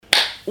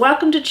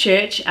welcome to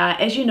church.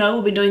 As you know,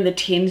 we'll be doing the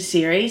 10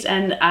 series,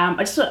 and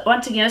I just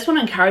want to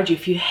encourage you,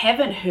 if you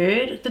haven't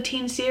heard the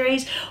 10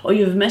 series or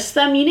you've missed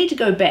them, you need to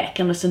go back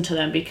and listen to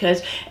them,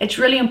 because it's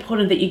really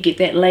important that you get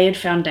that layered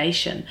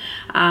foundation.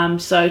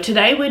 So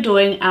today we're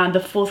doing the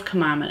fourth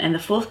commandment, and the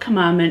fourth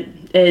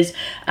commandment is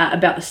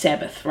about the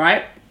Sabbath,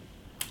 right?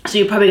 So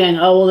you're probably going,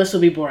 oh, well, this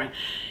will be boring.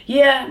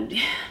 Yeah,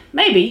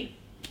 maybe.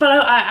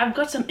 But I've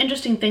got some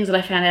interesting things that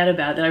I found out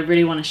about that I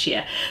really want to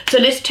share. So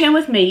let's turn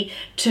with me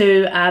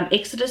to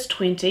Exodus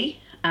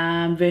 20,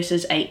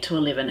 verses 8 to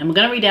 11. And we're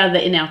going to read out of the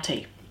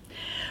NLT.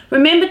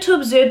 Remember to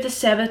observe the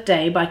Sabbath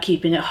day by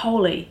keeping it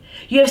holy.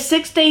 You have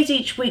 6 days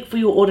each week for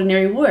your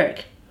ordinary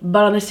work.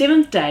 But on the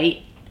seventh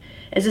day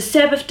is a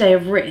Sabbath day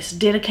of rest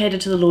dedicated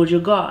to the Lord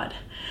your God.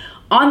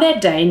 On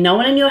that day, no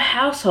one in your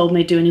household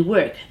may do any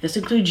work. This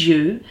includes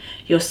you,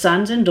 your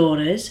sons and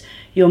daughters,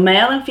 your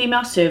male and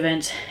female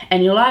servants,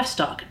 and your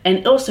livestock,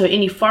 and also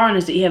any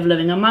foreigners that you have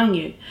living among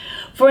you.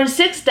 For in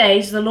 6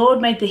 days the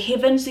Lord made the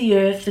heavens, the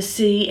earth, the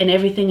sea, and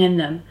everything in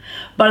them.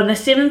 But on the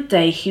seventh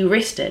day he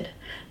rested.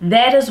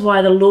 That is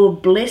why the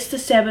Lord blessed the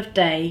Sabbath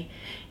day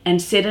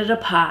and set it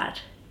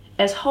apart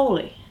as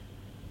holy.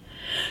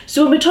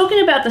 So when we're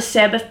talking about the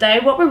Sabbath day,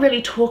 what we're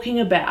really talking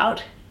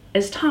about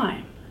is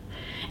time.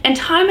 And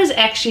time is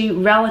actually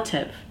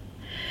relative.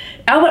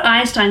 Albert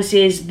Einstein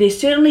says there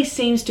certainly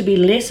seems to be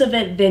less of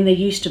it than there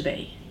used to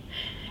be.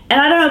 And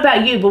I don't know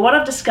about you, but what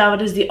I've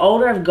discovered is the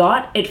older I've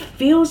got, it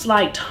feels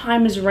like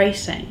time is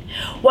racing.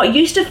 What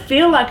used to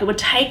feel like it would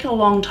take a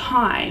long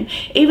time,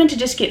 even to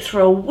just get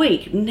through a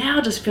week, now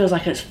just feels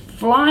like it's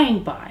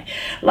flying by.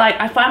 Like,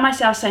 I find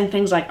myself saying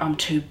things like, I'm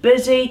too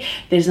busy,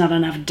 there's not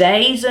enough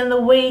days in the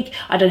week,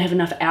 I don't have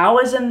enough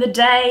hours in the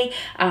day,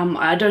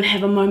 I don't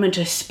have a moment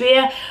to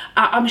spare.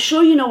 I'm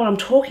sure you know what I'm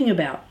talking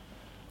about.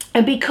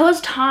 And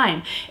because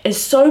time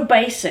is so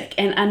basic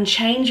and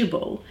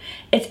unchangeable,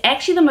 it's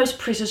actually the most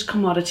precious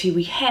commodity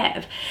we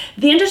have.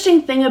 The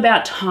interesting thing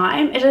about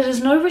time is it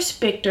is no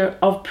respecter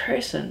of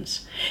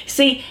persons.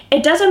 See,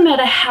 it doesn't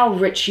matter how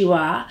rich you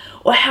are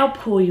or how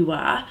poor you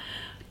are,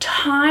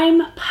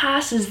 time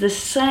passes the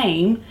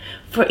same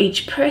for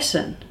each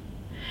person.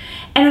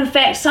 And in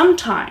fact,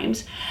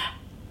 sometimes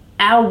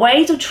our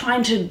ways of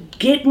trying to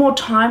get more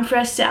time for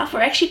ourselves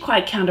are actually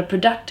quite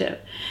counterproductive.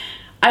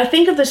 I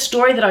think of the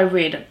story that I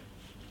read,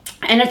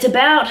 and it's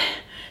about,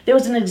 there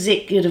was an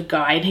executive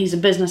guy, and he's a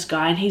business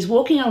guy, and he's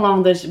walking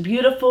along this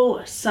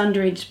beautiful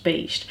sun-drenched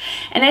beach.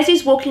 And as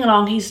he's walking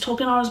along, he's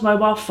talking on his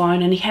mobile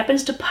phone, and he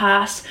happens to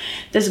pass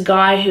this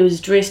guy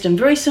who's dressed in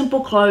very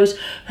simple clothes,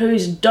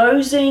 who's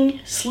dozing,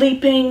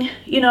 sleeping,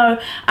 in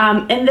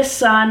the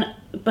sun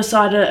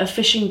beside a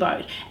fishing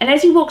boat. And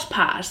as he walks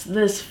past,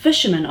 this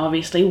fisherman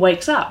obviously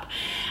wakes up.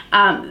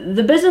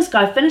 The business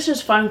guy finishes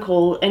his phone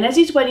call, and as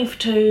he's waiting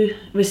to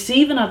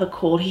receive another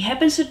call, he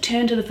happens to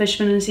turn to the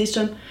fisherman and says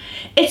to him,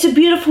 "It's a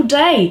beautiful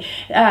day,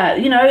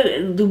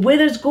 the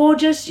weather's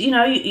gorgeous,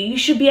 you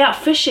should be out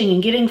fishing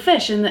and getting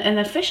fish." And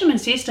the fisherman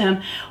says to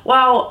him,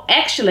 "Well,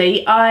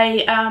 actually,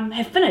 I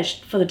have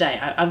finished for the day.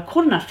 I've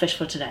caught enough fish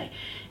for today."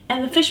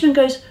 And the fisherman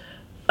goes,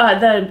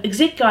 the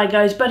exec guy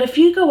goes, "But if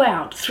you go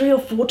out 3 or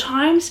 4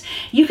 times,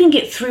 you can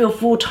get 3 or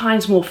 4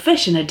 times more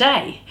fish in a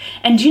day.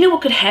 And do you know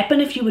what could happen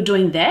if you were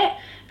doing that?"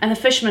 And the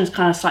fisherman's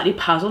kind of slightly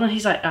puzzled, and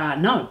he's like,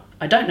 "No,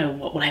 I don't know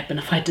what would happen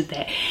if I did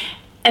that."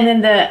 And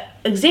then the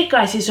exec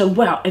guy says to him,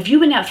 "Well, if you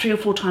went out 3 or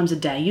 4 times a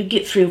day, you'd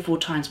get 3 or 4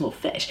 times more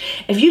fish.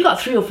 If you got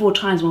 3 or 4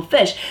 times more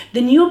fish,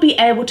 then you'll be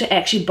able to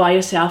actually buy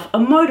yourself a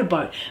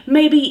motorboat.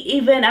 Maybe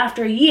even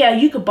after a year,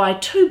 you could buy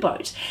 2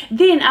 boats.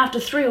 Then after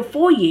 3 or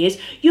 4 years,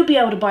 you'll be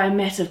able to buy a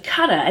massive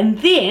cutter. And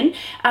then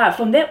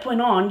from that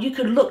point on, you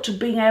could look to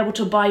being able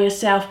to buy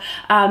yourself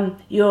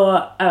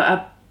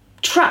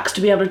trucks to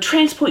be able to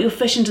transport your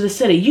fish into the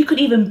city. You could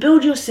even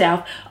build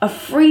yourself a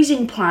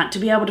freezing plant to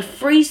be able to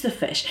freeze the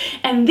fish.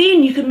 And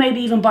then you could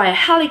maybe even buy a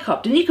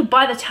helicopter, and you could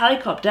buy this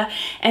helicopter,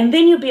 and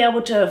then you'll be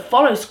able to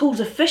follow schools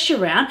of fish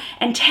around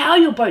and tell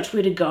your boats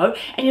where to go,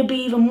 and you'll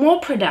be even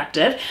more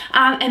productive.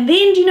 And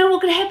then do you know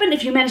what could happen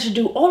if you manage to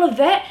do all of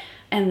that?"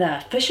 And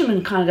the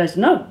fisherman kind of goes,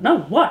 no,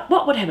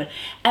 what would happen?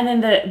 And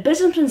then the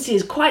businessman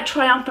says, quite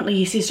triumphantly,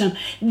 he says to him,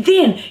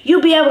 "Then you'll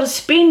be able to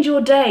spend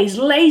your days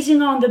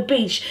lazing on the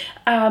beach,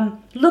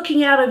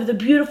 looking out over the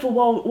beautiful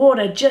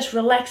water, just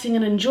relaxing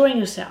and enjoying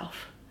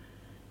yourself."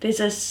 There's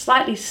a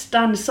slightly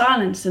stunned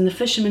silence, and the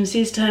fisherman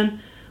says to him,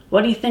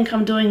 "What do you think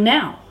I'm doing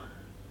now?"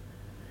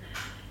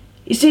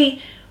 You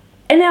see,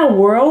 in our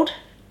world,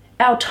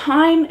 our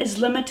time is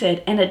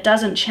limited and it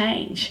doesn't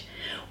change.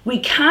 We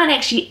can't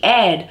actually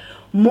add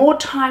more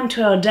time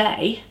to our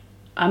day.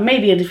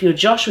 Maybe if you're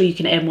Joshua, you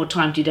can add more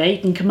time to your day.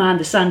 You can command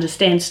the sun to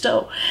stand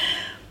still.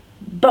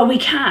 But we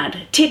can't.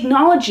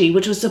 Technology,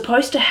 which was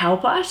supposed to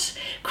help us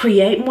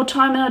create more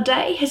time in our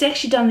day, has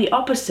actually done the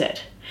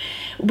opposite.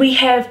 We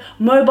have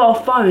mobile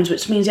phones,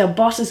 which means our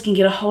bosses can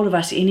get a hold of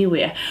us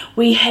anywhere.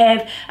 We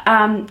have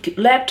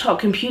laptop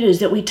computers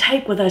that we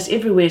take with us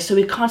everywhere, so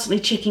we're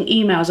constantly checking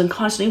emails and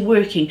constantly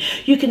working.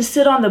 You can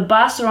sit on the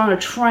bus or on a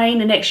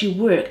train and actually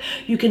work.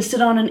 You can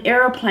sit on an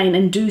airplane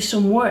and do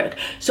some work.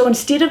 So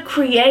instead of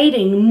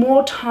creating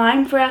more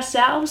time for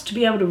ourselves to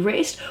be able to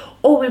rest,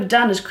 all we've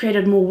done is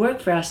created more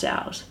work for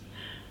ourselves.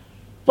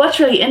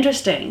 What's really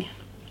interesting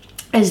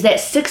is that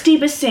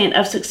 60%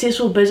 of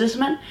successful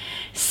businessmen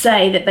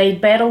say that they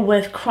battle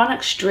with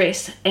chronic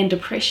stress and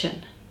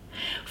depression.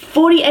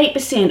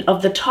 48%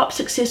 of the top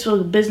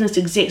successful business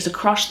execs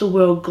across the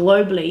world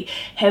globally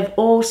have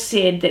all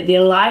said that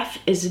their life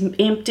is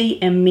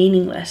empty and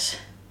meaningless.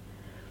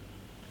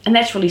 And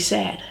that's really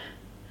sad.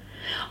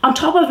 On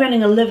top of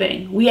earning a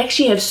living, we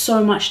actually have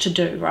so much to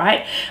do,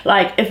 right?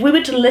 Like, if we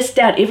were to list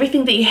out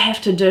everything that you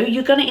have to do,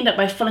 you're going to end up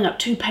by filling up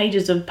 2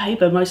 pages of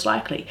paper, most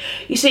likely.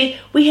 You see,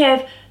 we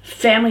have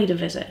family to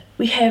visit.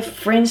 We have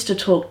friends to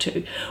talk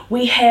to.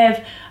 We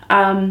have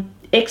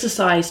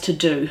exercise to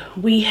do.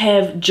 We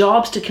have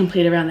jobs to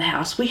complete around the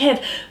house. We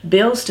have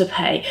bills to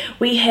pay.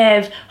 We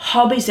have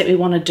hobbies that we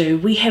want to do.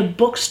 We have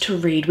books to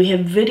read. We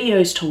have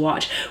videos to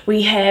watch.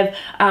 We have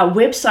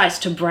websites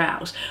to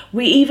browse.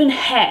 We even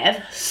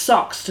have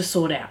socks to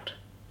sort out.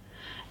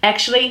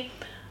 Actually,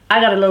 I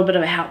got a little bit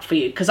of a help for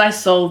you, because I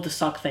solved the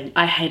sock thing.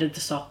 I hated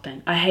the sock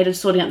thing. I hated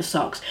sorting out the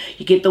socks.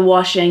 You get the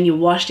washing, you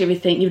washed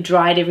everything, you've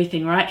dried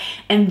everything, right?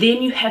 And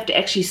then you have to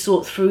actually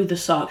sort through the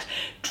socks.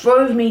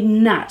 Drove me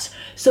nuts.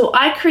 So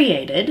I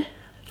created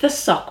the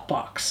sock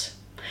box.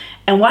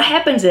 And what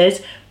happens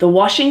is the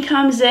washing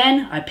comes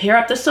in, I pair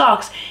up the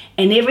socks,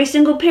 and every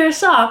single pair of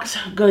socks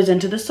goes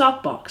into the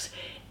sock box.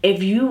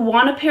 If you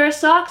want a pair of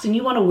socks and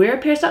you want to wear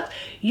a pair of socks,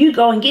 you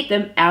go and get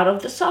them out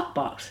of the sock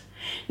box.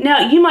 Now,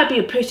 you might be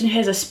a person who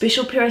has a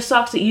special pair of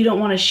socks that you don't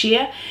want to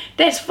share.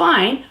 That's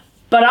fine,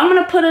 but I'm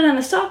going to put it in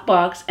the sock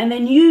box, and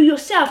then you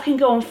yourself can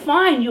go and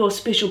find your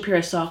special pair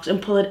of socks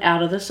and pull it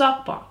out of the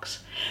sock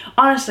box.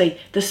 Honestly,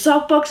 the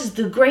sock box is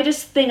the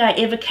greatest thing I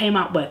ever came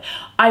up with.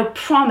 I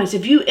promise,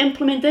 if you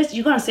implement this,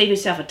 you're going to save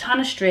yourself a ton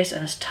of stress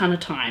and a ton of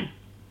time.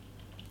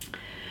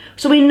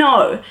 So we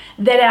know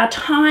that our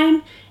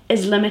time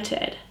is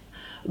limited,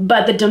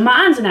 but the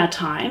demands in our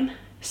time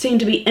seem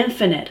to be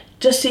infinite,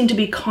 just seem to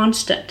be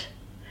constant.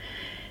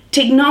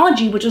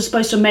 Technology, which was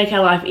supposed to make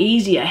our life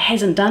easier,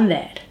 hasn't done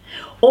that.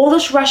 All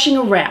this rushing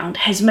around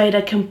has made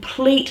a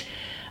complete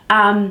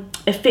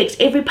affects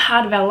every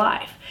part of our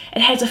life.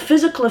 It has a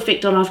physical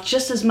effect on us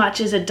just as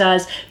much as it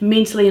does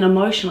mentally and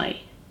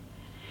emotionally.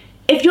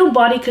 If your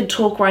body could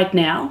talk right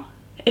now,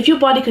 if your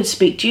body could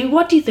speak to you,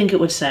 what do you think it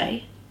would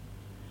say?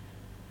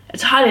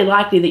 It's highly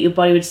likely that your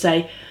body would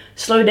say,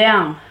 slow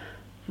down,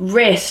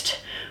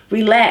 rest,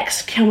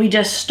 relax, can we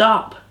just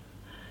stop?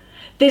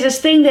 There's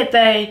this thing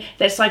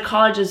that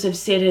psychologists have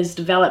said has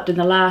developed in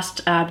the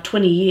last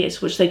 20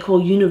 years, which they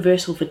call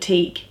universal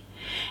fatigue.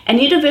 And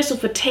universal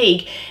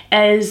fatigue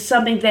is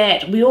something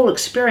that we all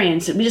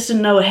experience. We just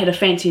didn't know it had a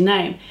fancy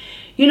name.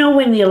 You know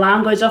when the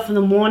alarm goes off in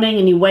the morning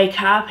and you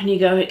wake up and you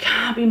go, it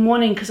can't be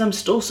morning because I'm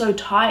still so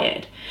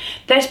tired.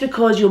 That's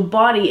because your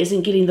body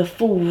isn't getting the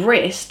full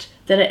rest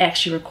that it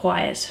actually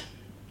requires.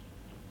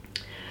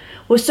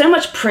 With so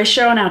much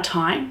pressure on our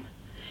time,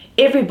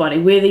 everybody,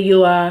 whether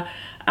you are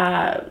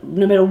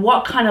no matter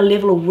what kind of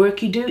level of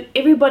work you do,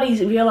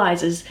 everybody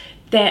realizes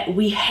that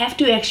we have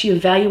to actually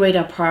evaluate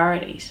our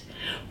priorities.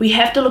 We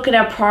have to look at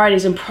our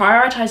priorities and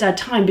prioritize our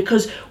time,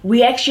 because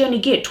we actually only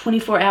get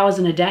 24 hours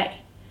in a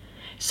day.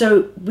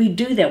 So we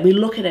do that, we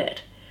look at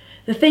it.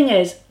 The thing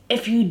is,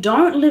 if you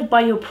don't live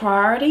by your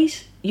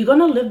priorities, you're going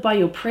to live by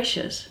your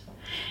pressures.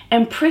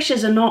 And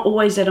pressures are not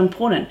always that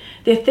important.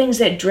 They're things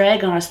that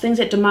drag on us, things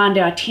that demand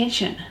our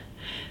attention.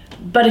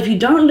 But if you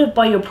don't live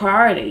by your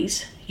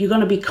priorities, you're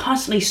going to be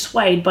constantly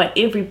swayed by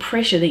every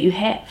pressure that you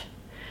have.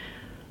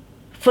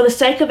 For the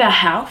sake of our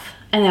health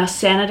and our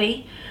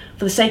sanity,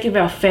 for the sake of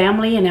our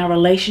family and our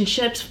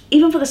relationships,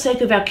 even for the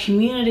sake of our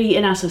community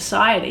and our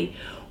society,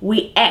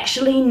 we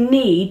actually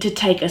need to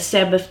take a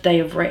Sabbath day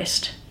of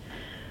rest.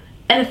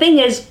 And the thing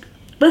is,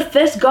 with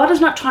this, God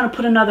is not trying to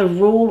put another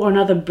rule or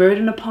another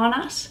burden upon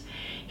us.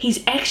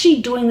 He's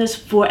actually doing this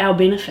for our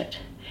benefit.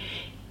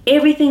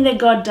 Everything that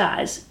God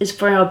does is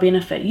for our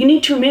benefit. You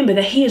need to remember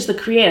that He is the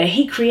Creator.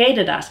 He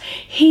created us.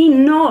 He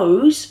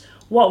knows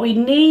what we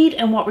need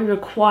and what we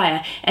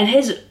require. And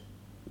His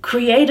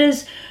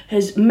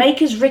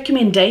Maker's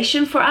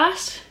recommendation for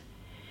us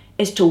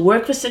is to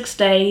work for 6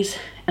 days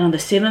and on the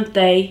 7th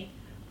day,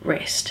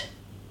 rest.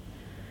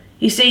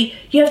 You see,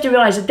 you have to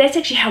realize that that's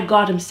actually how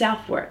God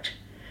Himself worked.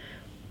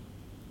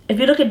 If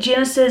you look at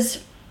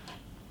Genesis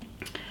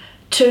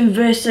 2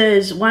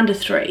 verses 1 to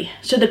 3.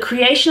 So the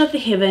creation of the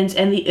heavens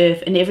and the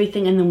earth and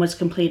everything in them was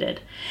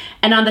completed.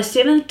 And on the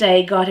 7th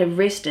day God had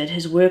rested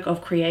His work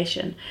of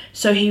creation.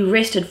 So He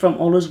rested from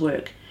all His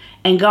work.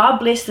 And God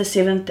blessed the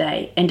 7th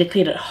day and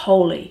declared it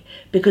holy,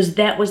 because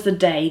that was the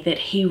day that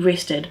He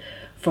rested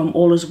from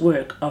all His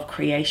work of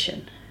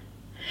creation.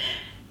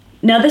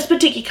 Now this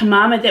particular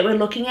commandment that we're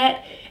looking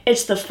at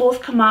It's the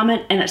fourth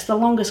commandment, and it's the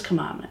longest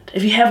commandment.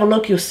 If you have a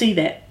look, you'll see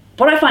that.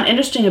 What I find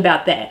interesting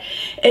about that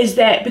is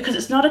that because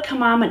it's not a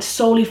commandment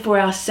solely for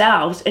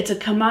ourselves, it's a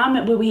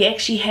commandment where we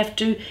actually have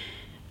to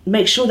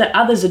make sure that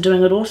others are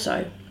doing it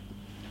also.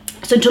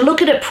 So to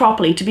look at it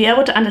properly, to be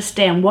able to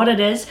understand what it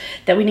is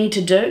that we need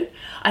to do,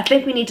 I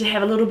think we need to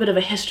have a little bit of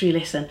a history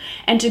lesson.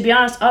 And to be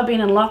honest, I've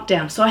been in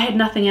lockdown, so I had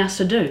nothing else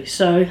to do.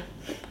 So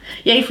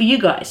yay for you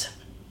guys.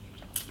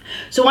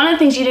 So one of the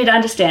things you need to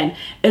understand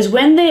is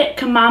when the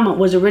commandment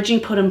was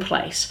originally put in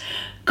place,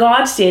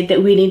 God said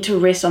that we need to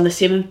rest on the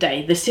seventh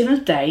day. The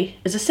seventh day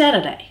is a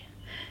Saturday.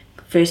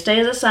 First day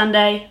is a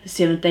Sunday, the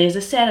seventh day is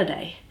a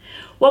Saturday.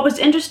 What was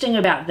interesting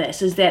about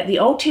this is that the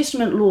Old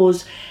Testament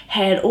laws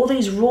had all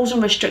these rules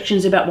and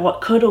restrictions about what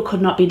could or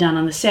could not be done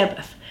on the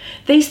Sabbath.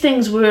 These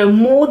things were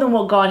more than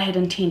what God had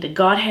intended.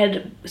 God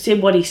had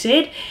said what he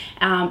said,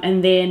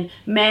 and then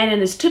man in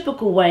his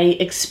typical way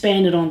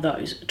expanded on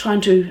those,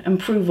 trying to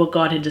improve what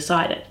God had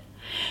decided.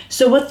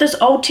 So with this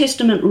Old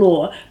Testament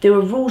law, there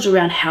were rules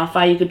around how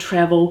far you could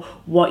travel,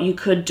 what you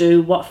could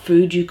do, what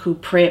food you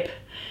could prep.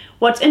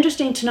 What's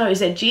interesting to note is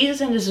that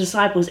Jesus and his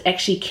disciples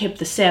actually kept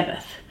the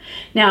Sabbath.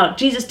 Now,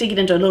 Jesus did get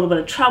into a little bit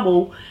of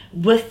trouble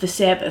with the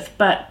Sabbath,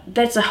 but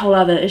that's a whole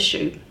other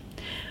issue.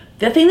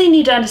 The thing they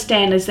need to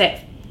understand is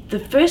that the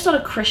first lot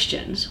of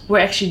Christians were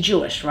actually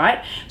Jewish,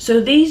 right?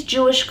 So these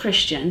Jewish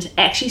Christians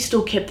actually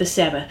still kept the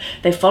Sabbath.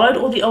 They followed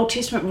all the Old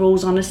Testament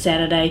rules on a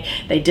Saturday.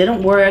 They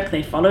didn't work.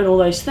 They followed all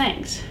those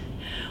things.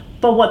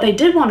 But what they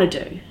did want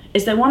to do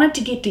is they wanted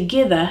to get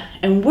together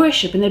and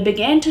worship, and they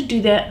began to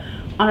do that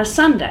on a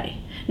Sunday.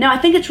 Now, I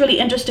think it's really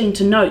interesting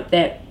to note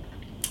that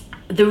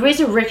the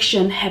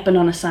resurrection happened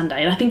on a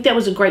Sunday, and I think that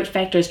was a great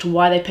factor as to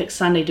why they picked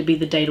Sunday to be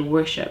the day to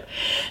worship.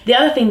 The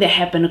other thing that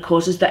happened, of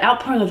course, is the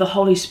outpouring of the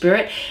Holy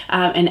Spirit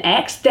in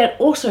Acts. That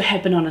also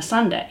happened on a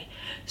Sunday.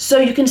 So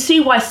you can see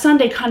why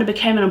Sunday kind of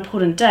became an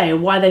important day,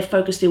 and why they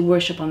focused their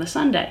worship on the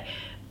Sunday.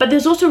 But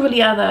there's also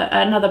really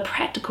another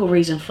practical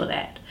reason for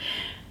that.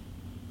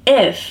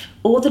 If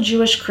all the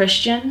Jewish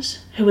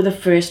Christians, who were the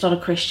first lot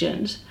of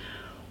Christians,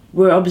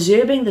 were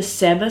observing the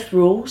Sabbath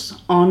rules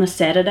on a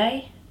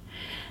Saturday,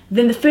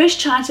 then the first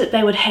chance that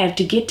they would have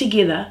to get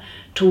together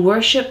to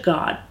worship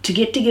God, to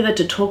get together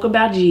to talk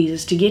about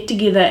Jesus, to get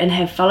together and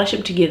have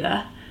fellowship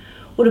together,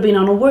 would have been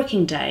on a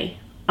working day,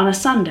 on a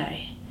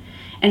Sunday.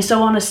 And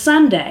so on a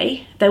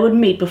Sunday, they would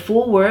meet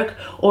before work,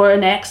 or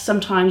in Acts,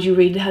 sometimes you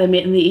read how they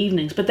met in the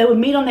evenings, but they would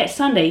meet on that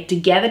Sunday to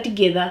gather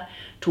together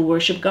to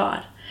worship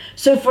God.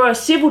 So for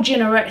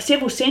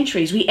several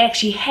centuries, we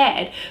actually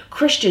had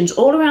Christians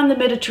all around the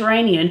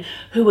Mediterranean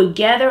who would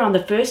gather on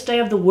the first day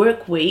of the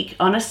work week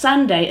on a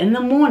Sunday in the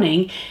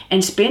morning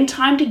and spend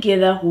time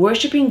together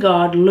worshiping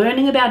God,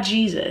 learning about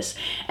Jesus,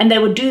 and they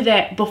would do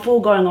that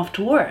before going off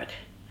to work.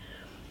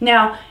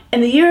 Now,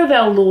 in the year of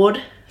our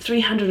Lord,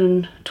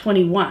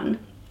 321,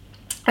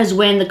 is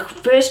when the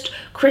first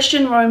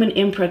Christian Roman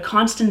Emperor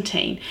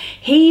Constantine,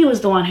 he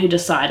was the one who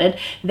decided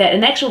that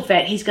in actual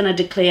fact he's going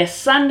to declare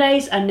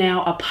Sundays are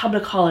now a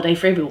public holiday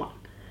for everyone.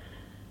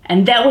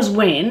 And that was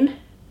when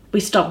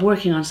we stopped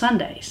working on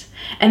Sundays.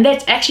 And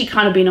that's actually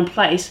kind of been in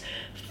place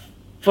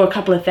for a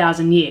couple of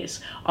thousand years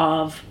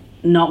of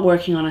not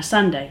working on a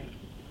Sunday.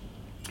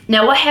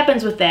 Now what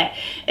happens with that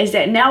is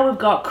that now we've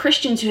got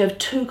Christians who have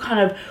two kind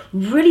of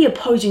really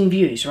opposing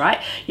views,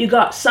 right? You've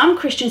got some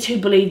Christians who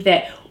believe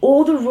that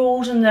all the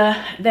rules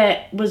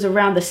that was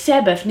around the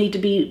Sabbath need to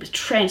be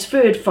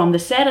transferred from the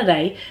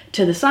Saturday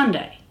to the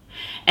Sunday.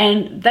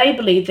 And they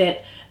believe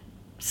that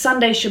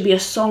Sunday should be a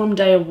solemn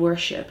day of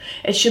worship.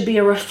 It should be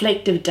a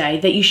reflective day,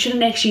 that you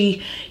shouldn't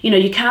actually,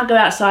 you can't go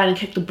outside and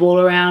kick the ball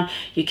around.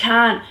 You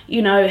can't,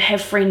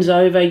 have friends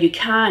over. You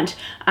can't,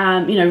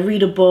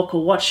 read a book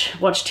or watch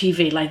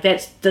TV. Like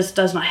this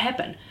does not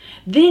happen.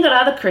 Then you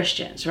got other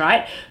Christians,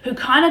 right, who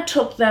kind of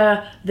took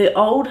the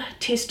Old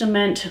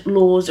Testament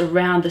laws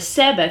around the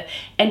Sabbath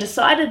and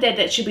decided that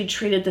that should be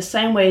treated the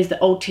same way as the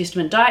Old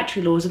Testament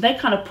dietary laws, and they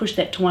kind of pushed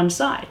that to one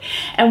side.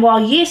 And while,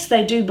 yes,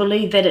 they do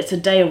believe that it's a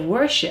day of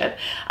worship,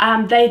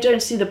 they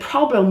don't see the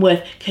problem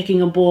with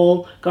kicking a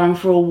ball, going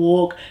for a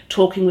walk,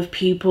 talking with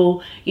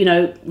people,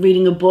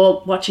 reading a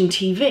book, watching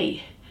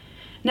TV.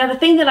 Now, the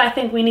thing that I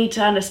think we need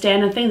to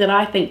understand, and the thing that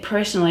I think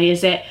personally,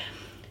 is that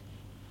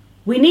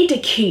we need to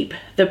keep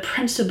the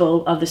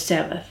principle of the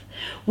Sabbath.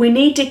 We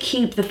need to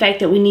keep the fact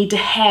that we need to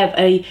have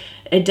a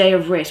day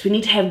of rest. We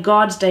need to have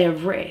God's day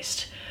of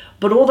rest.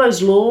 But all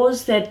those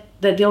laws that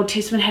the Old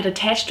Testament had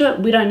attached to it,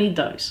 we don't need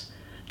those.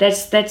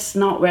 That's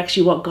not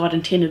actually what God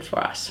intended for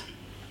us.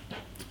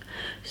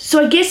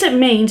 So I guess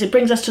it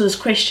brings us to this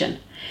question.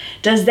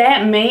 Does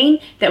that mean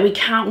that we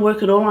can't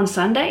work at all on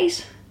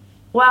Sundays?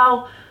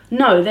 Well,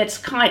 no, that's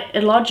quite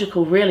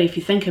illogical, really, if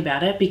you think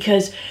about it,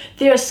 because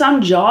there are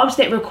some jobs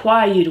that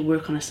require you to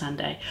work on a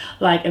Sunday,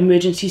 like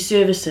emergency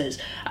services,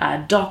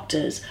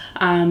 doctors,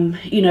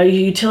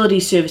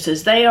 utility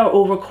services. They are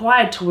all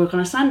required to work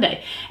on a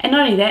Sunday. And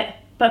not only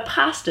that, but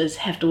pastors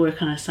have to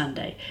work on a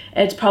Sunday.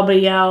 It's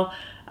probably our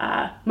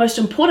most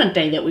important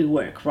day that we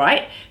work,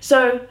 right?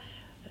 So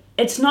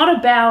it's not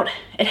about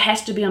it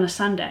has to be on a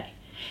Sunday.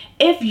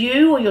 if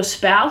you or your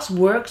spouse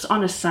works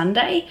on a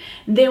Sunday,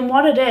 then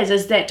what it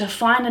is that to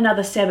find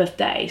another Sabbath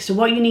day. So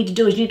what you need to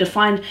do is you need to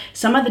find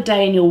some other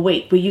day in your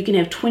week where you can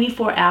have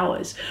 24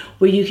 hours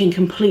where you can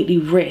completely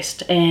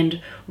rest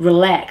and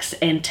relax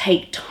and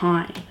take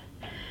time.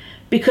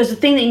 Because the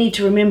thing that you need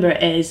to remember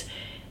is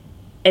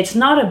it's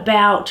not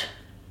about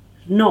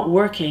not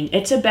working,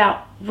 it's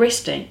about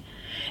resting.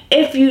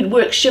 If you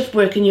work shift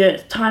work and your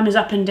time is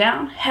up and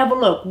down, have a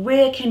look.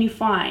 Where can you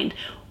find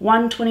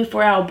one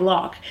 24-hour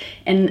block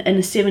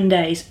in 7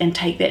 days and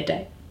take that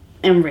day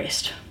and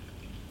rest?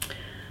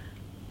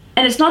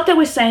 And it's not that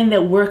we're saying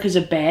that work is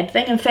a bad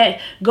thing. In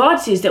fact, God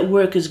says that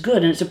work is good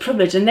and it's a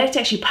privilege, and that's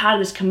actually part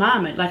of this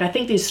commandment. Like, I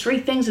think there's 3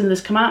 things in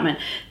this commandment.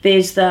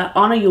 There's the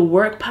honor your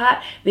work part,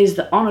 there's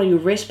the honor your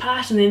rest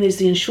part, and then there's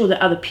the ensure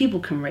that other people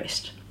can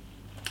rest.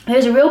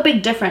 There's a real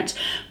big difference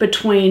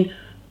between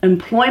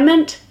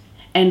employment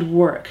and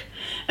work.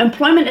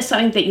 Employment is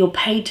something that you're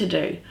paid to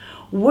do.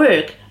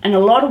 Work, and a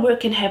lot of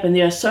work can happen.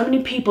 There are so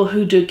many people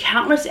who do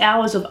countless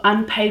hours of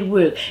unpaid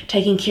work,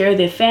 taking care of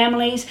their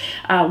families,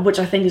 which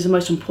I think is the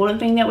most important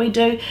thing that we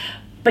do.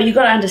 But you've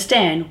got to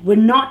understand, we're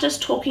not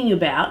just talking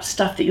about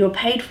stuff that you're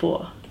paid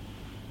for.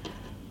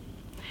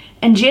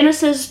 In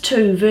Genesis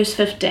 2, verse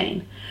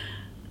 15,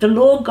 the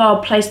Lord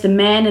God placed the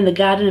man in the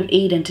Garden of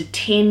Eden to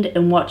tend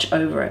and watch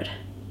over it.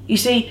 You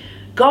see,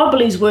 God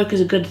believes work is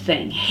a good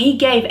thing. He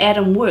gave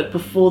Adam work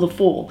before the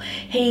fall.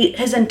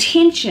 His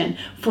intention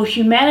for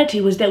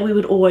humanity was that we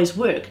would always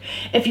work.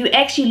 If you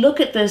actually look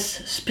at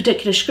this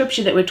particular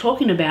scripture that we're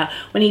talking about,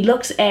 when he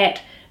looks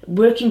at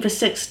working for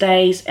 6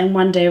 days and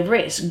 1 day of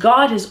rest,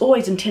 God has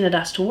always intended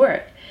us to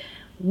work.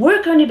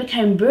 Work only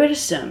became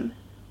burdensome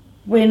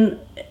when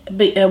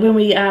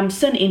we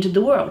sin entered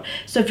the world.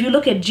 So if you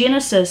look at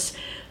Genesis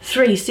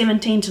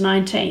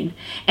 3:17-19,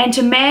 and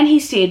to man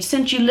he said,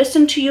 since you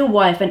listened to your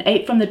wife and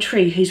ate from the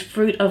tree whose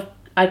fruit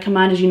I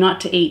commanded you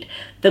not to eat,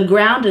 the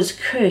ground is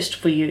cursed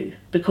for you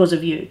because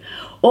of you.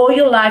 All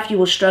your life you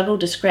will struggle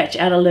to scratch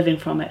out a living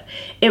from it.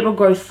 It will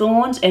grow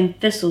thorns and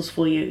thistles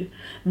for you,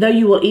 though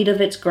you will eat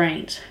of its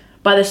grains.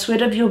 By the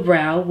sweat of your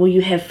brow will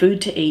you have food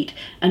to eat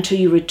until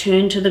you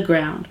return to the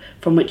ground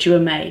from which you were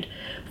made.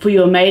 For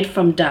you are made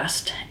from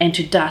dust, and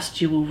to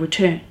dust you will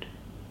return.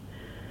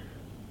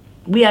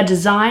 We are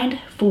designed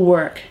for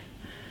work.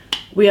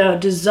 We are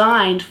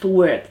designed for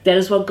work. That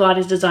is what God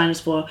has designed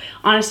us for.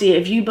 Honestly,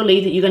 if you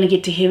believe that you're going to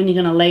get to heaven,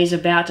 you're going to laze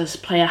about to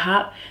play a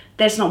harp,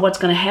 that's not what's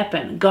going to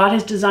happen. God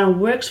has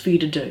designed works for you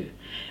to do.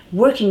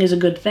 Working is a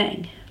good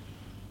thing.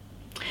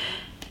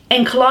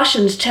 In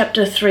Colossians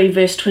chapter 3,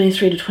 verse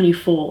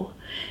 23-24,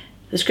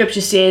 the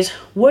scripture says,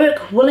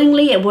 work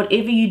willingly at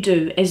whatever you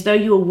do, as though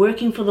you are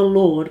working for the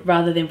Lord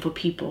rather than for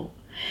people.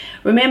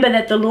 Remember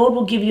that the Lord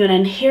will give you an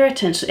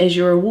inheritance as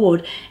your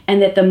reward,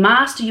 and that the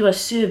master you are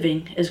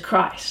serving is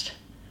Christ.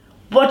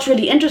 What's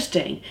really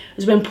interesting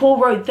is when Paul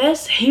wrote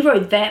this, he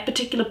wrote that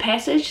particular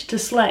passage to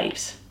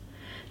slaves.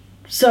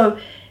 So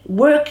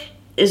work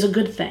is a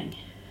good thing.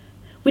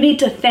 We need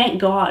to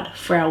thank God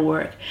for our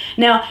work.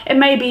 Now, it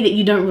may be that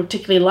you don't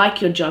particularly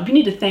like your job. You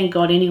need to thank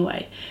God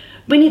anyway.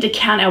 We need to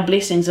count our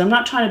blessings. I'm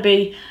not trying to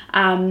be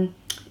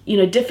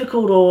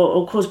difficult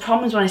or cause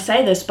problems when I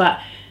say this,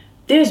 but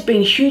there's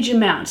been huge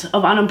amounts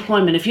of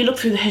unemployment. If you look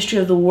through the history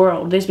of the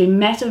world, there's been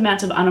massive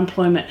amounts of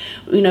unemployment,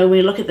 when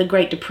you look at the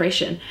Great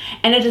Depression.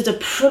 And it is a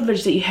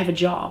privilege that you have a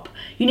job.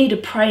 You need to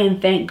pray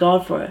and thank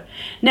God for it.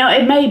 Now,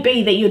 it may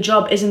be that your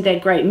job isn't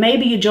that great.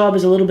 Maybe your job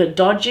is a little bit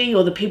dodgy,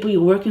 or the people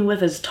you're working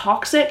with is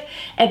toxic.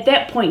 At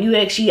that point, you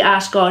actually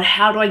ask God,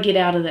 how do I get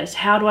out of this?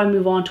 How do I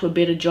move on to a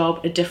better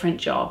job, a different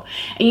job?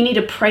 And you need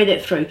to pray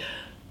that through.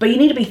 But you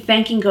need to be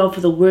thanking God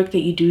for the work that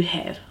you do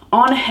have.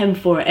 Honor him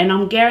for it, and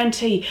I'm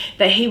guaranteed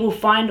that he will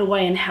find a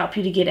way and help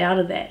you to get out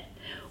of that.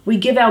 We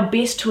give our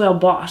best to our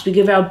boss. We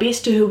give our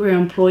best to who we're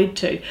employed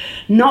to.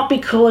 Not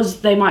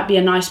because they might be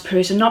a nice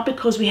person, not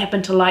because we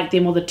happen to like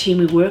them or the team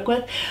we work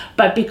with,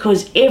 but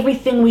because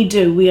everything we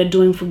do, we are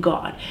doing for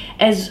God.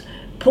 As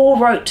Paul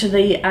wrote to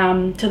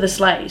the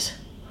slaves,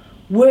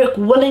 work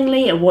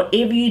willingly at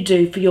whatever you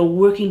do, for you're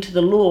working to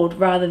the Lord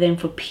rather than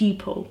for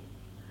people.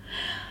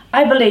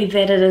 I believe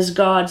that it is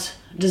God's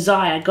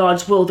desire,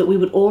 God's will, that we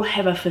would all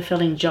have a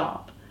fulfilling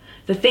job.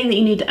 The thing that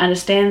you need to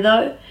understand,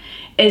 though,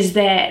 is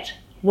that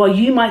while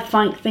you might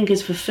think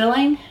is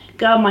fulfilling,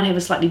 God might have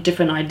a slightly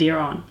different idea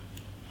on.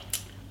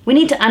 We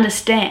need to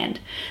understand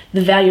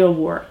the value of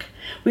work.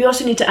 We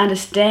also need to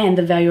understand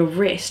the value of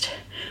rest.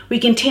 We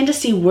can tend to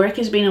see work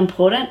as being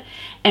important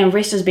and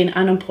rest as being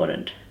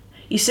unimportant.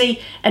 You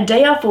see, a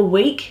day off a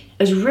week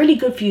is really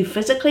good for you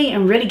physically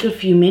and really good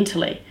for you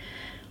mentally.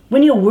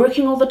 When you're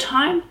working all the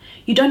time,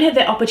 you don't have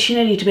that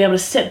opportunity to be able to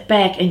sit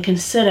back and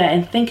consider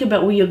and think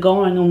about where you're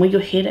going and where you're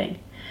heading.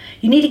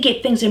 You need to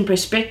get things in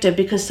perspective,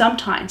 because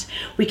sometimes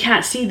we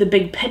can't see the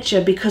big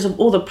picture because of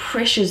all the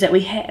pressures that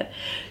we have.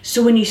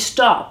 So when you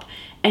stop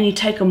and you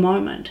take a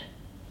moment.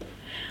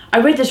 I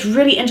read this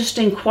really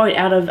interesting quote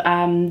out of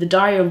the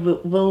diary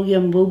of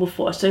William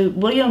Wilberforce. So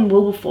William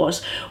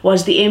Wilberforce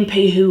was the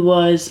MP who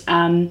was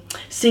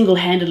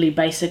single-handedly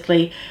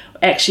basically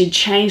actually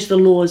changed the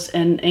laws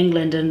in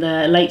England in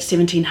the late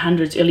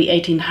 1700s, early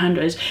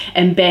 1800s,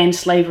 and banned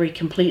slavery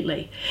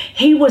completely.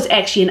 He was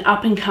actually an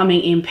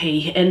up-and-coming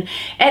MP, and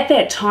at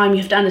that time you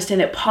have to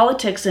understand that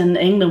politics in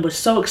England was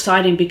so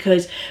exciting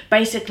because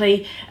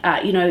basically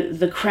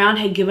the crown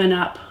had given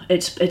up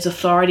its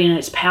authority and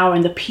its power,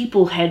 and the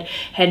people had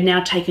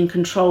now taken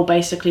control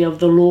basically of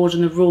the laws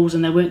and the rules,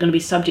 and they weren't going to be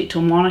subject to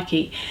a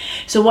monarchy.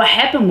 So what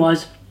happened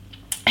was,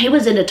 he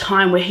was in a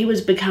time where he was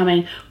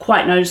becoming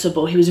quite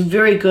noticeable. He was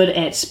very good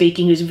at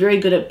speaking. He was very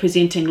good at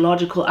presenting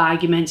logical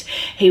arguments.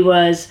 He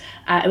was.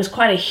 It was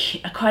quite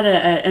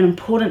an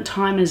important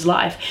time in his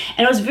life,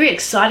 and it was a very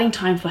exciting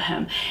time for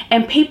him.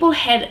 And people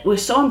were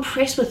so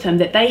impressed with him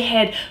that they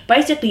had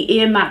basically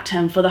earmarked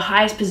him for the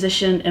highest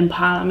position in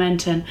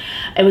Parliament, and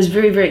it was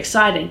very, very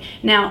exciting.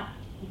 Now,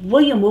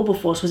 William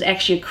Wilberforce was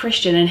actually a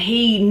Christian, and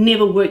he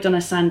never worked on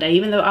a Sunday,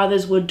 even though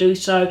others would do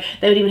so.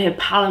 They would even have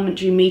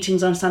parliamentary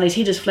meetings on Sundays.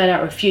 He just flat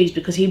out refused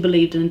because he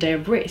believed in a day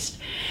of rest.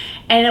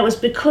 And it was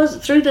because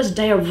through this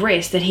day of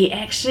rest that he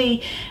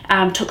actually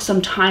took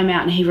some time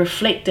out and he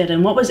reflected.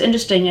 And what was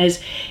interesting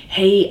is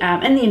he,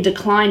 in the end,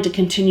 declined to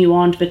continue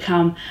on to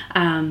become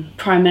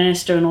Prime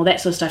Minister and all that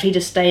sort of stuff. He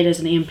just stayed as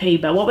an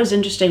MP. But what was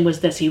interesting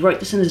was this. He wrote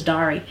this in his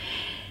diary.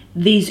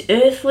 These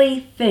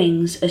earthly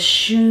things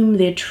assume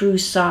their true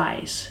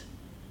size.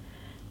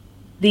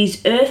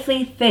 These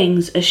earthly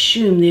things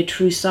assume their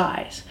true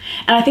size.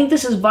 And I think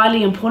this is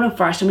vitally important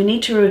for us, and we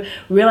need to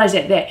realize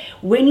that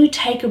when you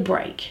take a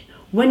break,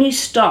 when you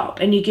stop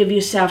and you give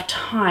yourself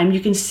time, you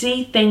can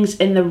see things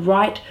in the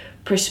right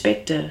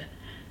perspective.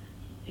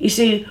 You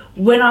see,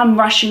 when I'm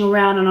rushing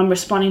around and I'm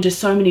responding to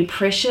so many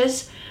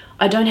pressures,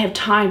 I don't have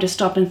time to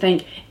stop and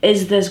think,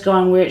 is this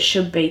going where it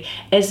should be?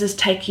 Is this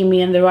taking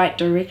me in the right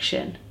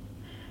direction?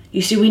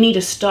 You see, we need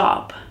to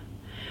stop.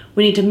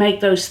 We need to make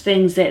those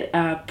things that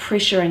are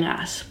pressuring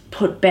us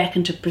put back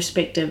into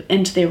perspective,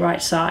 into their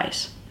right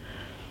size.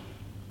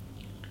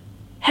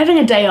 Having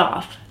a day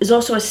off is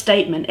also a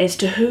statement as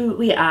to who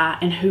we are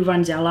and who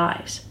runs our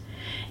lives.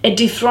 It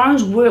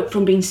dethrones work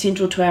from being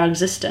central to our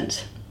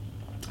existence.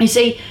 You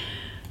see,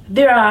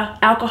 there are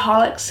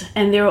alcoholics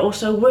and there are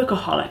also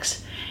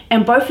workaholics.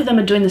 And both of them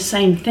are doing the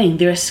same thing.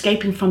 They're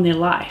escaping from their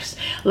lives.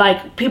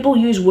 Like, people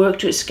use work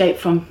to escape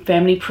from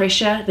family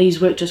pressure. They use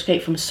work to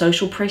escape from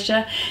social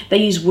pressure. They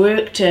use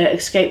work to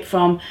escape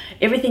from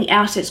everything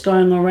else that's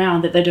going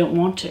around that they don't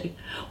want to.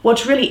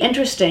 What's really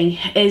interesting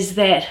is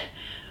that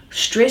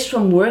stress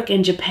from work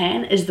in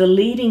Japan is the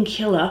leading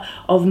killer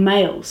of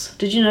males.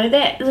 Did you know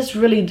that? It's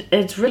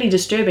really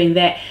disturbing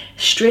that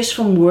stress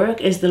from work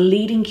is the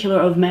leading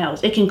killer of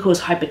males. It can cause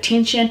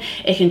hypertension,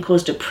 it can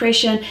cause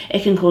depression,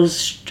 it can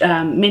cause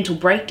mental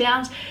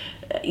breakdowns.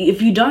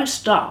 If you don't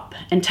stop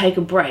and take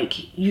a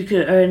break, you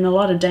are in a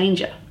lot of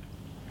danger.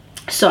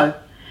 So,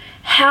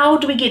 how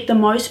do we get the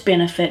most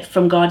benefit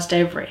from God's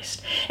day of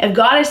rest? If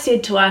God has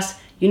said to us,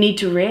 you need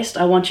to rest,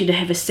 I want you to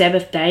have a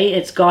Sabbath day,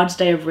 it's God's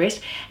day of rest,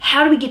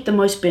 how do we get the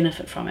most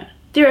benefit from it?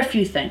 There are a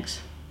few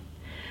things.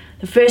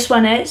 The first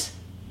one is,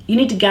 you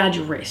need to guard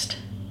your rest.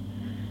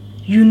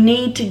 You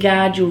need to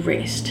guard your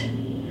rest.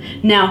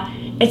 Now,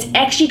 it's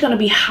actually going to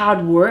be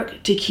hard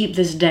work to keep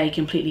this day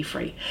completely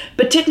free,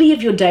 particularly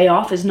if your day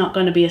off is not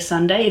going to be a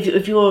Sunday.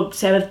 If your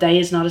Sabbath day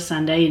is not a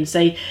Sunday, and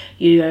say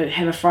you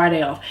have a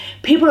Friday off,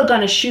 people are going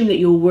to assume that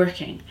you're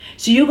working.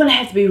 So you're going to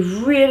have to be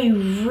really,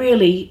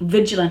 really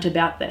vigilant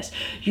about this.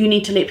 You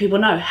need to let people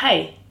know,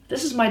 hey,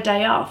 this is my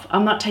day off.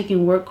 I'm not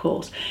taking work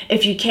calls.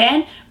 If you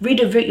can,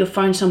 redivert your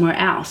phone somewhere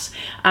else.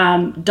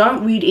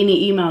 Don't read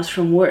any emails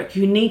from work.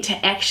 You need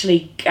to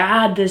actually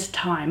guard this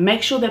time.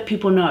 Make sure that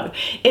people know.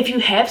 If you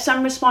have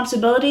some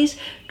responsibilities,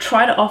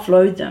 try to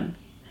offload them.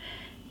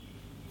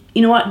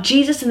 You know what?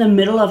 Jesus, in the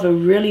middle of a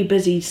really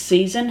busy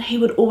season, he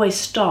would always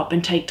stop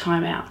and take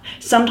time out.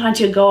 Sometimes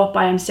he would go off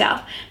by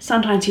himself.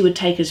 Sometimes he would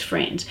take his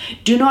friends.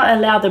 Do not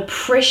allow the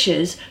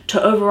pressures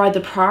to override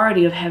the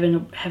priority of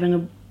having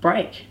a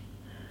break.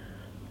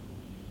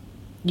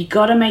 You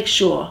got to make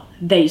sure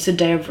that it's a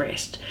day of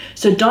rest.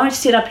 So don't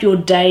set up your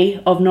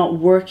day of not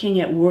working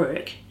at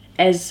work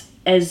as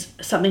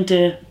something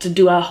to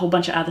do a whole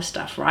bunch of other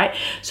stuff, right?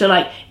 So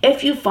like,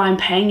 if you find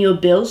paying your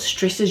bills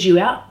stresses you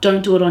out,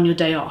 don't do it on your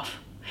day off.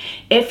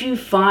 If you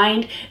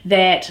find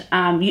that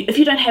if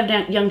you don't have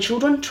young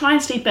children, try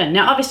and sleep in.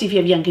 Now, obviously, if you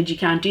have young kids, you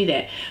can't do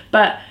that.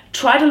 But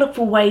try to look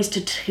for ways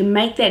to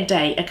make that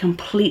day a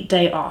complete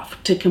day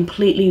off, to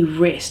completely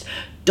rest.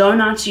 Don't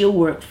answer your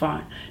work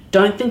phone.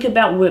 Don't think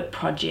about work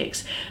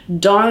projects.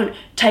 Don't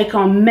take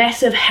on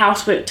massive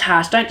housework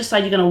tasks. Don't decide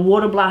you're going to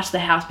water blast the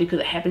house because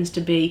it happens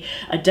to be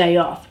a day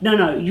off.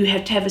 No, you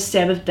have to have a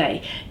Sabbath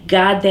day.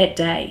 Guard that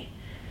day.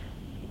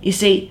 You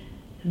see,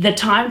 the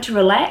time to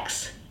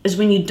relax is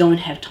when you don't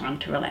have time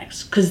to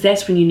relax, because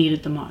that's when you need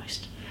it the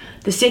most.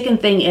 The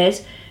second thing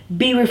is,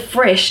 be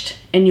refreshed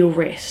in your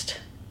rest,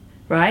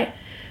 right?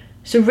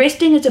 So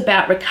resting is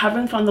about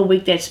recovering from the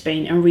week that's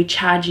been and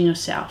recharging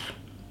yourself.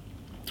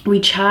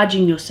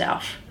 Recharging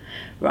yourself.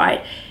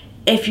 Right?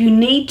 If you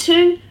need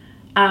to,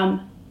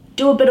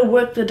 do a bit of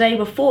work the day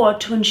before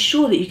to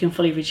ensure that you can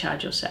fully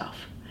recharge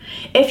yourself.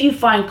 If you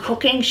find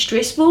cooking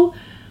stressful,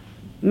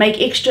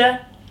 make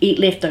extra, eat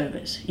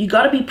leftovers. You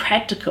got to be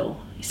practical.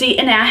 See,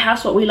 in our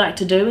house, what we like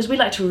to do is we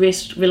like to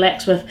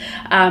relax with,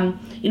 a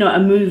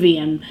movie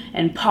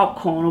and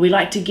popcorn, or we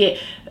like to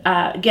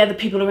gather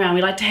people around.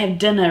 We like to have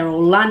dinner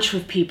or lunch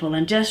with people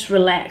and just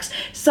relax.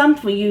 Some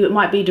for you, it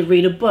might be to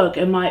read a book.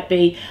 It might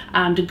be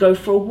to go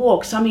for a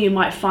walk. Some of you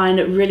might find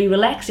it really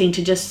relaxing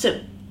to just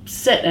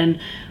sit and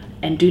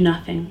do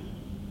nothing.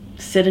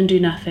 Sit and do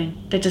nothing.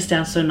 That just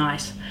sounds so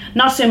nice.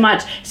 Not so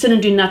much sit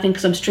and do nothing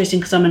because I'm stressing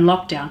because I'm in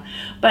lockdown,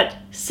 but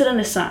sit in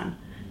the sun.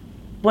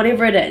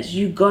 Whatever it is,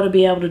 you got to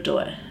be able to do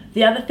it.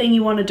 The other thing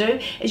you want to do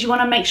is you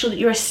want to make sure that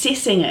you're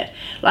assessing it.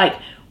 Like,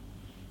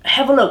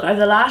 have a look over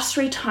the last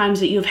 3 times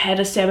that you've had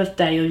a Sabbath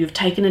day or you've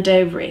taken a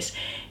day of rest.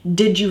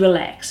 Did you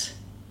relax?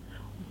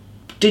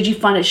 Did you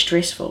find it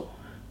stressful?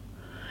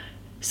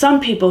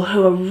 Some people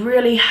who are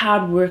really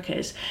hard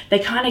workers, they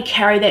kind of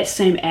carry that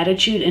same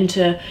attitude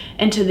into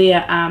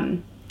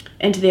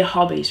their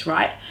hobbies,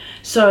 right?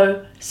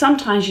 So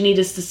sometimes you need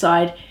to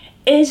decide,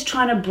 is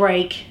trying to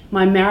break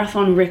my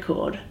marathon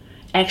record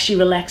actually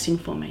relaxing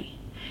for me?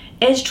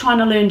 Is trying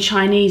to learn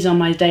Chinese on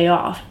my day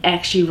off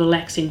actually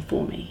relaxing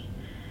for me?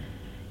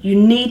 You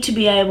need to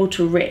be able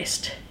to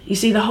rest. You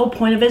see, the whole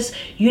point of it is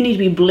you need to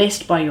be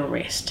blessed by your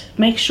rest.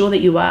 Make sure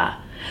that you are.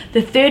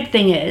 The third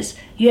thing is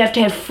you have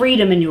to have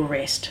freedom in your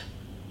rest.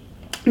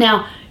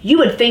 Now, you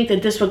would think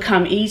that this would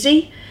come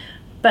easy,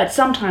 but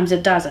sometimes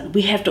it doesn't.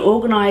 We have to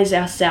organize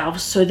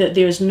ourselves so that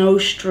there is no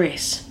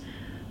stress.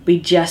 We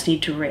just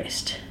need to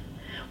rest.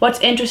 What's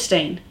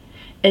interesting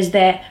is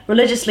that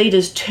religious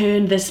leaders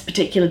turned this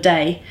particular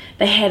day,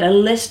 they had a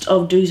list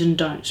of do's and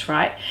don'ts,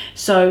 right?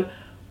 So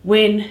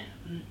when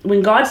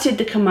God said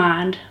the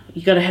command,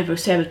 you got to have a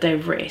Sabbath day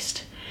of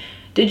rest,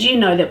 did you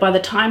know that by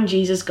the time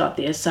Jesus got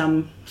there,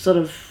 some sort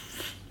of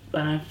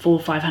 400 or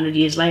 500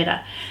 years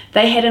later,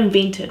 they had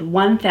invented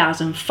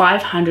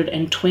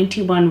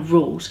 1,521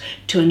 rules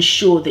to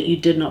ensure that you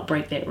did not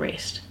break that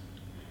rest.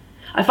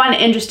 I find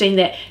it interesting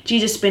that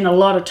Jesus spent a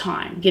lot of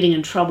time getting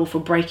in trouble for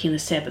breaking the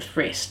Sabbath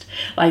rest.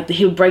 Like,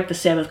 he would break the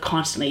Sabbath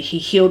constantly. He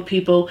healed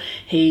people,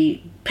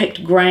 he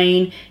picked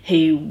grain,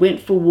 he went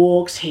for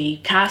walks, he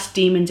cast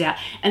demons out,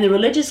 and the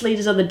religious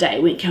leaders of the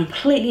day went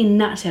completely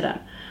nuts at him.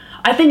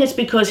 I think it's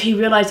because he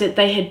realized that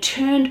they had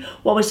turned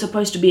what was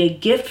supposed to be a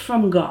gift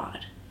from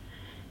God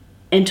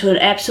into an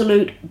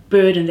absolute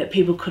burden that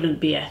people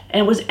couldn't bear.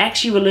 And it was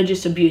actually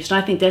religious abuse.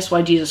 And I think that's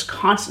why Jesus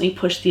constantly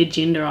pushed the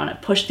agenda on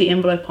it, pushed the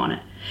envelope on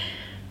it.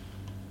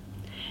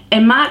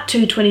 In Mark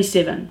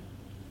 2:27,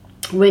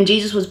 when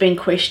Jesus was being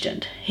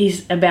questioned,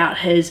 he's about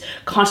his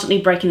constantly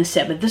breaking the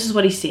Sabbath. This is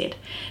what he said.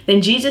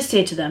 Then Jesus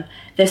said to them,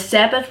 the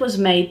Sabbath was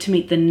made to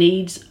meet the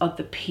needs of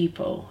the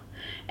people,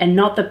 and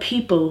not the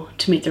people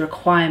to meet the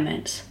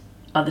requirements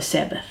of the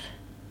Sabbath.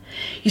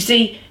 You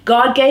see,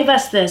 God gave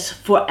us this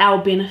for our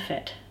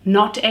benefit,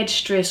 not to add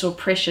stress or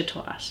pressure to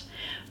us.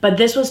 But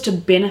this was to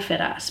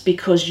benefit us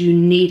because you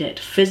need it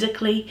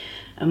physically,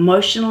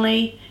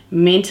 emotionally,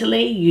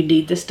 mentally. You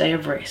need this day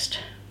of rest.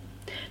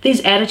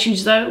 These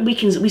attitudes, though,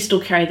 we still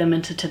carry them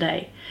into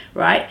today,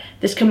 right?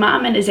 This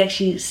commandment is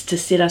actually to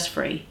set us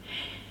free.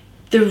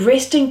 The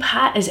resting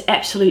part is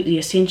absolutely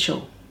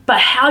essential, but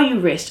how you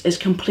rest is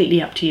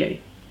completely up to you.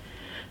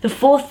 The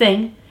fourth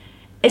thing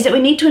is that we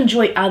need to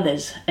enjoy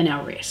others in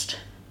our rest.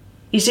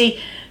 You see,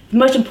 the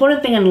most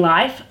important thing in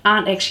life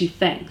aren't actually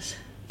things,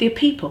 they're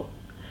people.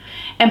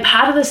 And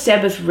part of the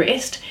Sabbath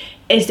rest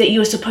is that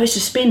you're supposed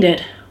to spend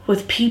it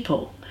with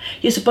people.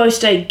 You're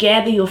supposed to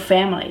gather your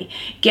family,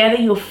 gather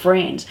your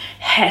friends,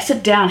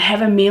 sit down,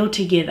 have a meal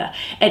together.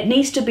 It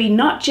needs to be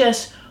not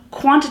just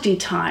quantity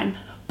time,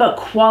 but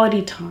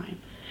quality time.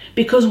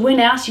 Because when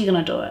else are you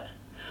going to do it?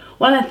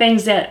 One of the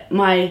things that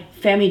my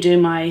family do,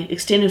 my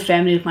extended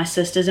family with my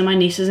sisters and my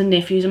nieces and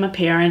nephews and my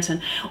parents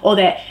and all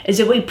that, is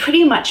that we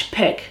pretty much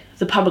pick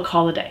the public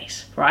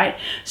holidays, right?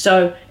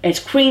 So it's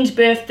Queen's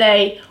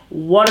birthday,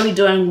 what are we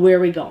doing, where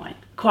are we going?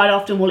 Quite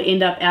often we'll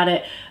end up out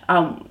at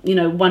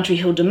One Tree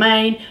Hill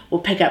Domain.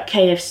 We'll pick up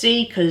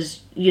KFC because,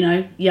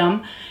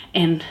 yum.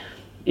 And,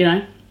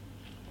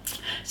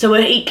 so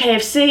we'll eat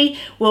KFC.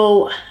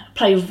 We'll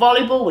play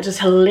volleyball, which is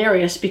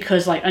hilarious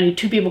because only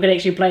 2 people can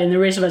actually play and the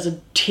rest of us are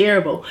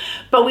terrible.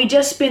 But we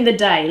just spend the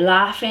day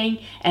laughing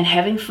and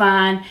having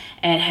fun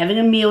and having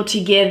a meal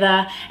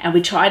together. And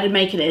we try to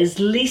make it as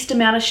least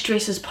amount of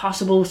stress as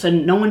possible so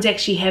no one's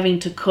actually having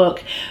to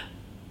cook.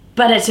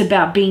 But it's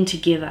about being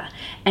together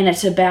and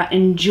it's about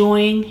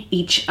enjoying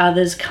each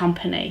other's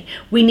company.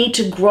 We need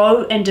to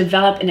grow and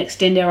develop and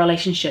extend our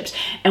relationships.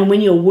 And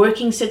when you're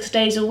working 6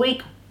 days a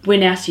week,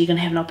 when else are you going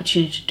to have an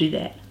opportunity to do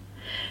that?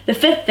 The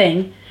fifth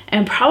thing,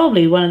 and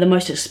probably one of the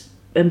most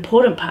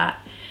important part,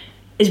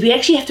 is we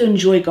actually have to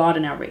enjoy God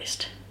in our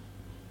rest.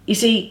 You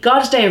see,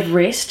 God's day of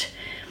rest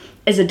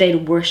is a day to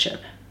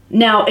worship.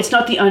 Now, it's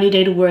not the only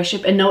day to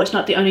worship, and no, it's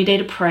not the only day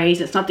to praise.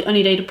 It's not the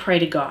only day to pray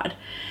to God.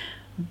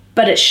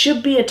 But it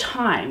should be a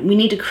time. We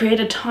need to create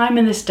a time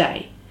in this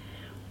day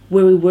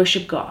where we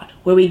worship God,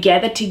 where we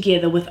gather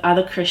together with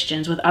other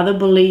Christians, with other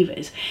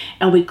believers,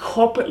 and we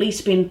corporately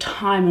spend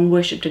time in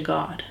worship to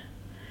God.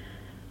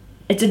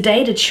 It's a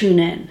day to tune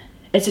in.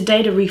 It's a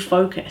day to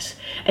refocus.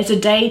 It's a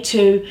day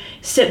to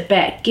sit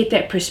back, get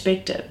that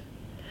perspective.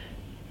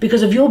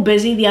 Because if you're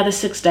busy the other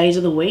 6 days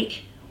of the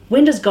week,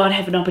 when does God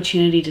have an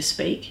opportunity to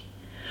speak?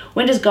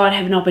 When does God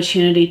have an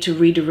opportunity to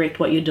redirect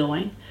what you're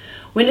doing?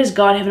 When does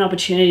God have an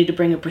opportunity to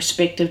bring a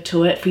perspective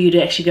to it for you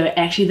to actually go,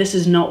 actually, this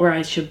is not where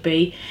I should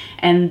be,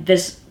 and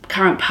this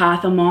current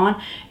path I'm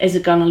on, is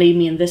it going to lead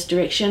me in this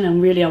direction,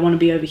 and really I want to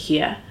be over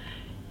here?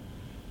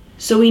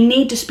 So we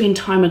need to spend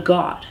time with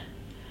God.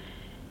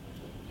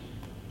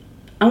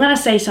 I'm going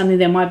to say something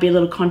that might be a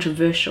little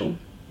controversial.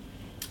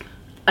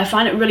 I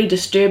find it really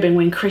disturbing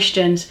when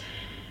Christians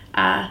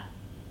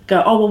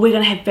go, oh, well, we're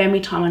going to have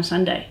family time on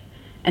Sunday,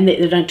 and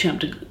they don't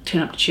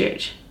turn up to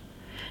church.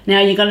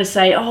 Now you're going to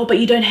say, oh, but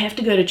you don't have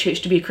to go to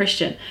church to be a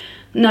Christian.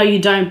 No, you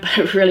don't, but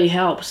it really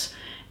helps.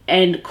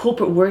 And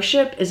corporate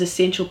worship is an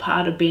essential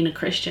part of being a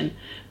Christian,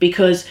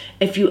 because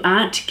if you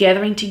aren't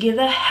gathering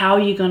together, how are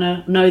you going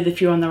to know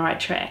if you're on the right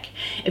track?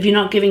 If you're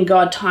not giving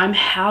God time,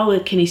 how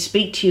can He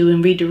speak to you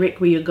and redirect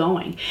where you're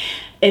going?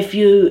 If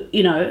you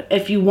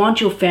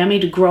want your family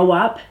to grow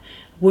up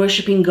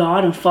worshiping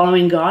God and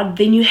following God,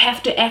 then you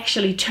have to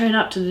actually turn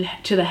up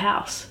to the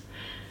house.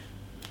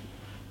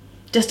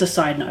 Just a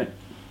side note.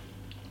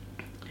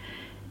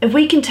 If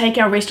we can take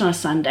our rest on a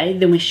Sunday,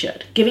 then we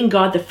should. Giving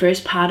God the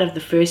first part of the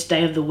first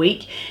day of the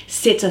week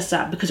sets us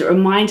up, because it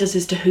reminds us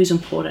as to who's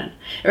important.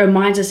 It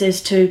reminds us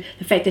as to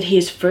the fact that He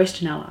is first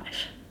in our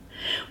life.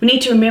 We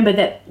need to remember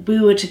that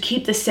we were to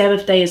keep the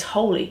Sabbath day as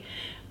holy,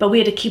 but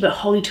we are to keep it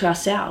holy to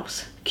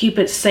ourselves. Keep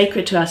it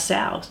sacred to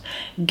ourselves.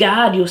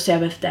 Guard your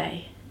Sabbath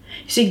day.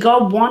 You see,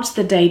 God wants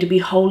the day to be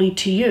holy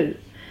to you.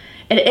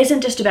 It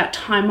isn't just about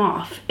time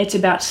off. It's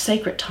about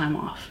sacred time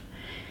off.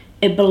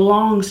 It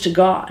belongs to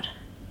God.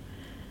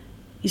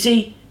 You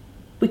see,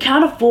 we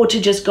can't afford to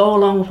just go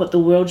along with what the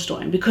world's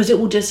doing, because it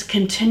will just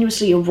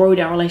continuously erode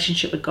our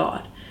relationship with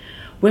God.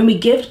 When we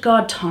give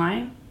God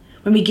time,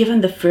 when we give Him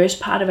the first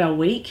part of our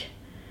week,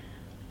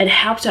 it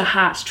helps our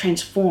hearts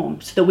transform,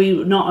 so that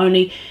we not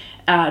only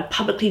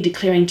publicly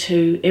declaring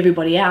to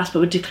everybody else, but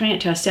we're declaring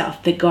it to ourselves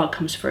that God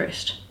comes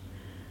first.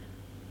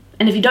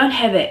 And if you don't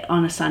have it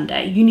on a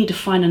Sunday, you need to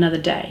find another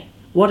day.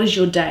 What is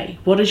your day?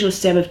 What is your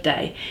Sabbath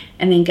day?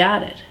 And then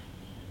guard it.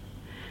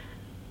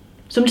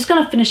 So I'm just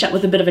going to finish up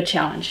with a bit of a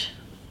challenge.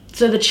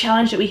 So the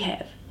challenge that we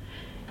have,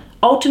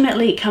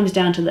 ultimately it comes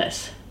down to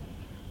this.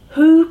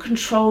 Who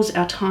controls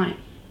our time?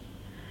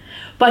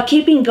 By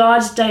keeping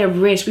God's day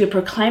of rest, we are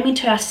proclaiming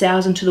to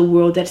ourselves and to the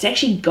world that it's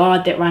actually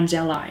God that runs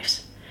our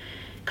lives.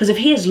 Because if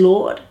He is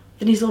Lord,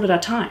 then He's Lord of our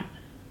time.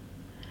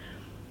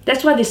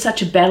 That's why there's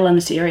such a battle in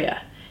this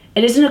area.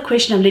 It isn't a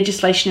question of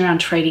legislation around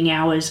trading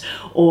hours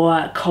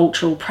or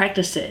cultural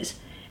practices.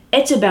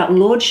 It's about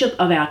lordship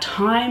of our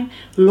time,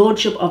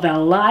 lordship of our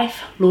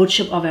life,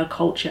 lordship of our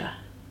culture.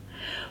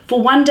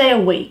 For one day a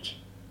week,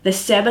 the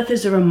Sabbath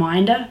is a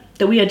reminder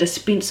that we are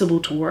dispensable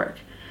to work,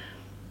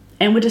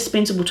 and we're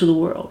dispensable to the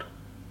world.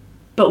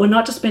 But we're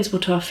not dispensable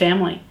to our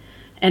family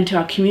and to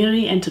our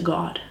community and to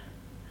God.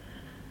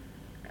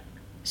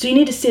 So you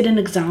need to set an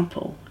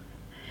example.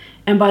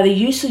 And by the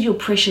use of your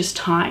precious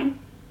time,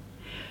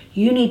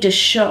 you need to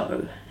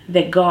show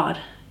that God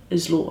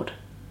is Lord.